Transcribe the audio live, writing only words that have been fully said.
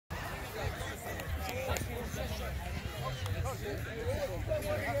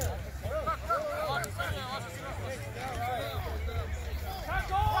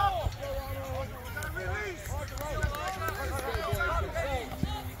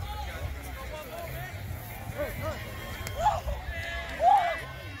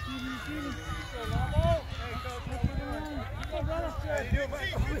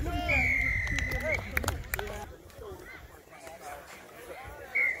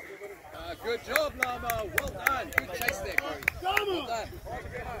Good job, Lama. Well done. Good chase there, Corey. Well done.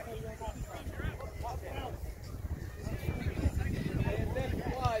 And then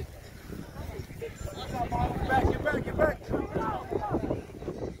wide. Get back. Come,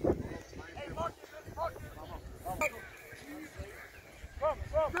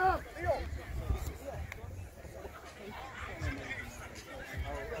 Leo.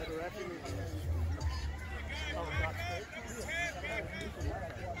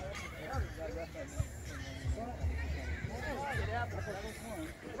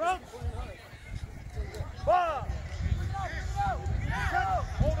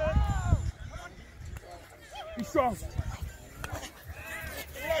 Be strong.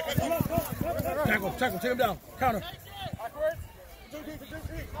 Tackle, take him down. Counter.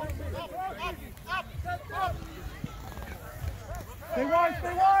 Stay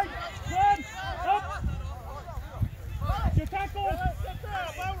wide. Good. Up. Your tackle.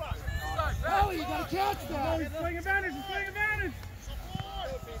 Oh, you got a catch now. He's playing advantage.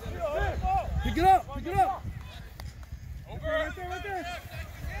 Pick it up. Right there.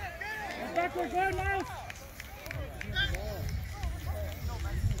 Backward, go ahead, Miles.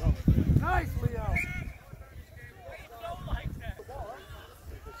 Nice, Leo.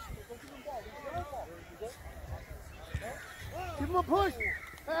 Give him a push.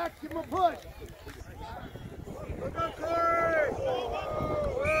 Back, give him a push. Look up, Corey.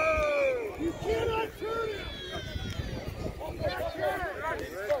 Whoa. You cannot turn him.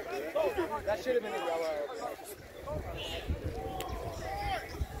 That should have been a yellow.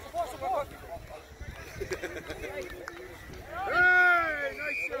 Hey,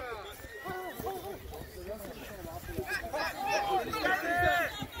 nice shot.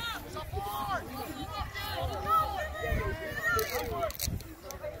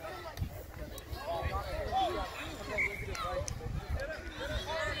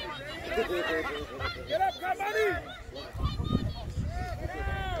 Get up, come buddy!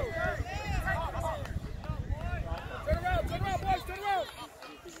 Turn around, boys, turn around!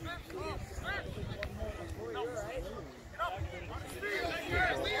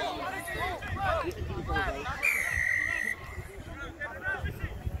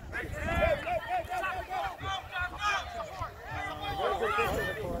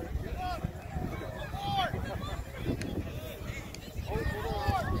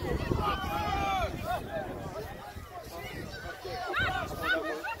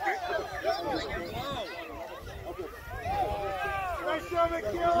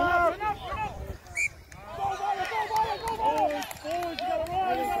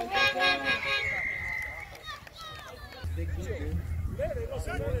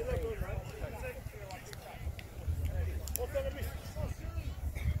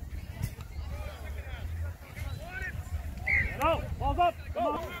 No, balls up. Come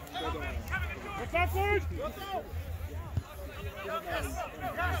on. Look backward.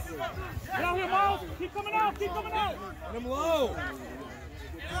 Get out here, Miles. Keep coming out. Get him low.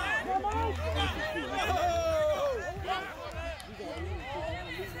 Come on.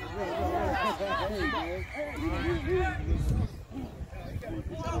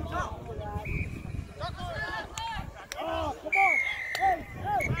 Oh, come on. Hey.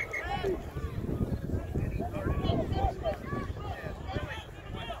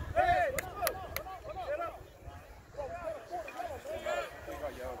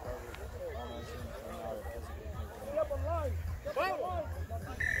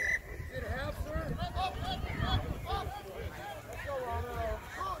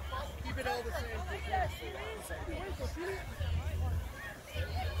 Keep it all the same.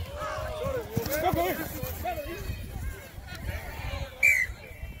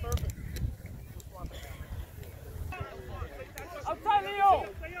 Outside, Leo!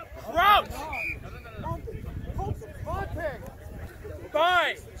 Crouch!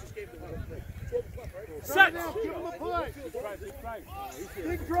 Five! Set! Give him a push!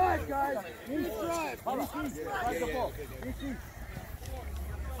 Big drive, guys! Big drive! Right the ball.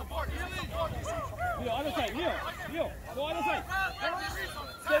 Leo, other side, Leo, go other side.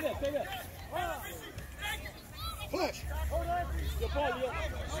 Stay there. Push! The ball, Leo.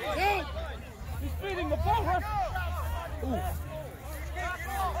 Down! He's feeding the ball, huh?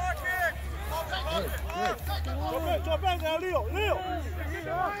 Drop back now, Leo! Leo, stay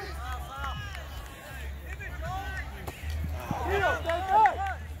back!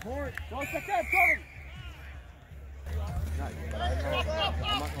 More. Don't check that, Kevin!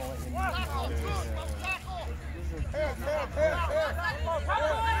 I'm not going to let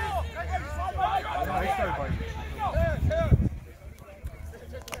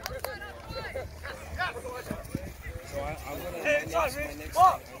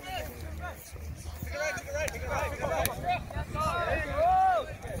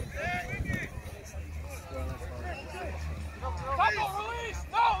Release!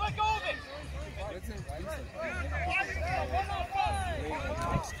 No, let go of it!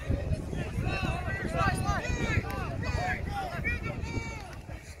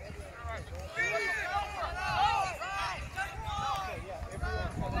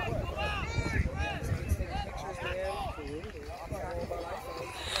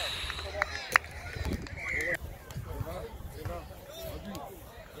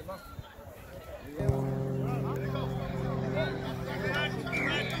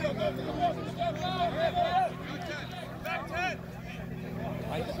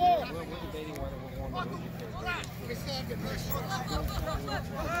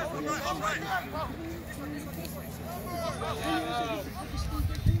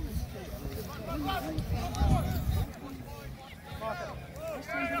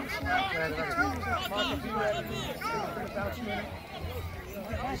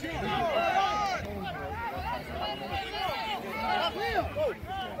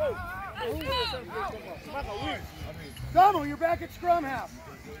 Domo, you're back at scrum half.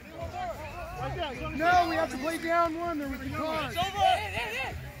 No, we have to play down one there with the cards.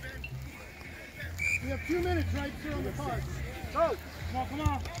 We have 2 minutes right here on the cards. Go. Come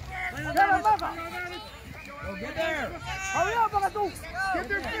on. Go get there. Hurry up, Bagatu. Get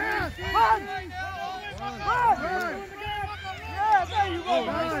there fast. Run. Run. Yeah, there you go.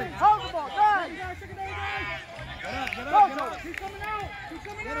 Hold the ball. Nice. Get up. He's coming out.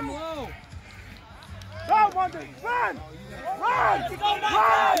 Get him low. Go, Monday. Run. Run. You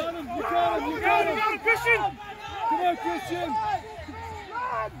got him, Christian. Come on, Christian.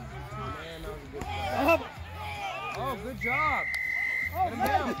 Run. Oh, good job. Oh, Get him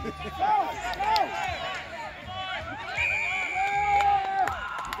down.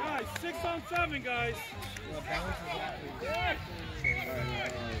 Guys, 6-on-7, guys.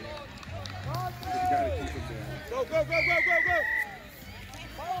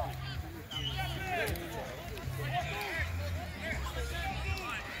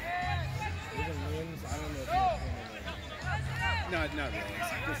 Go. No, not really.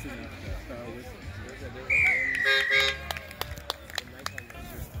 This is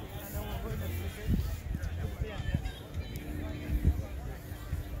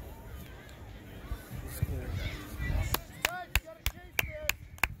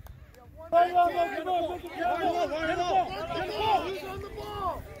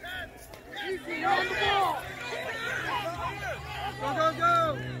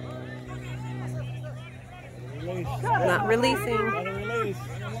Not releasing. Release.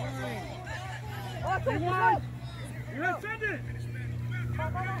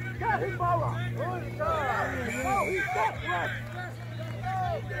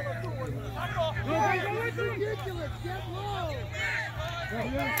 Ridiculous. Get low.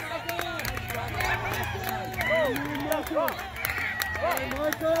 Michael.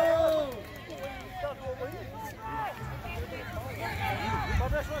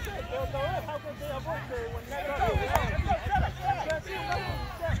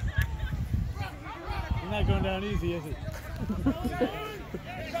 He's not going down easy, is he?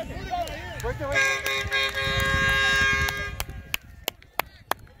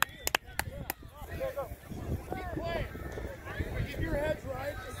 Keep your heads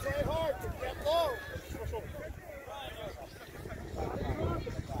right and play hard, but get low.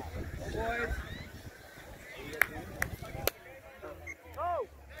 Boys.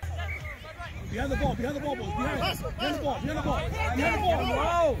 Behind the ball, boys. Behind the ball.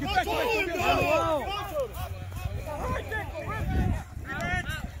 Get back to it.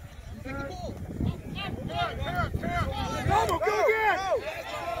 Go again!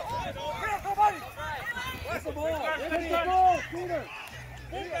 That's the ball. That's the ball, Peter.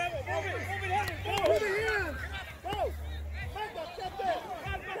 Move it in. Go. Step there.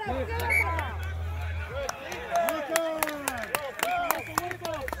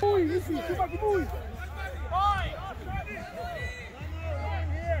 Muy, easy. Come back, muy.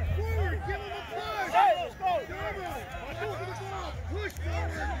 Forward, give him a push. Let's go. Push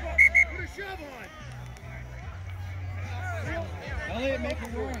forward. Put a shove on. Elliot, make a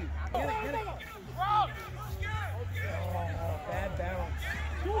run. Get it. Oh, Bad balance.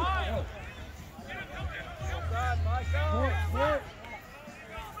 Go. Court.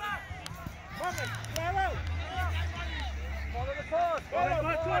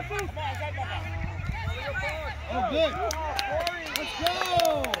 Oh, good. Let's go.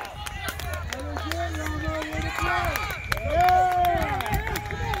 Yeah!